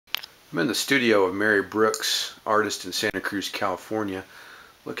I'm in the studio of Mary Brooks, artist in Santa Cruz, California,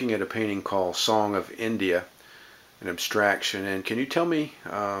 looking at a painting called Song of India, an abstraction. And can you tell me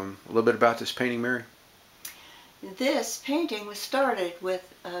a little bit about this painting, Mary? This painting was started with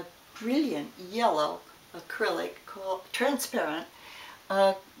a brilliant yellow acrylic transparent,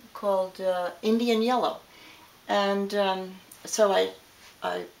 called Indian yellow. And so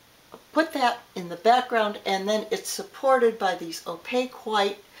I put that in the background, and then it's supported by these opaque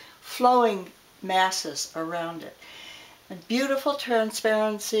white flowing masses around it. And beautiful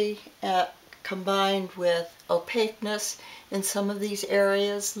transparency combined with opaqueness in some of these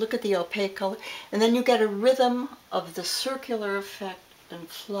areas. Look at the opaque color. And then you get a rhythm of the circular effect and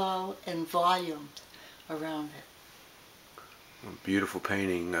flow and volume around it. A beautiful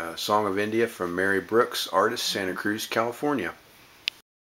painting, Song of India from Mary Brooks, artist, Santa Cruz, California.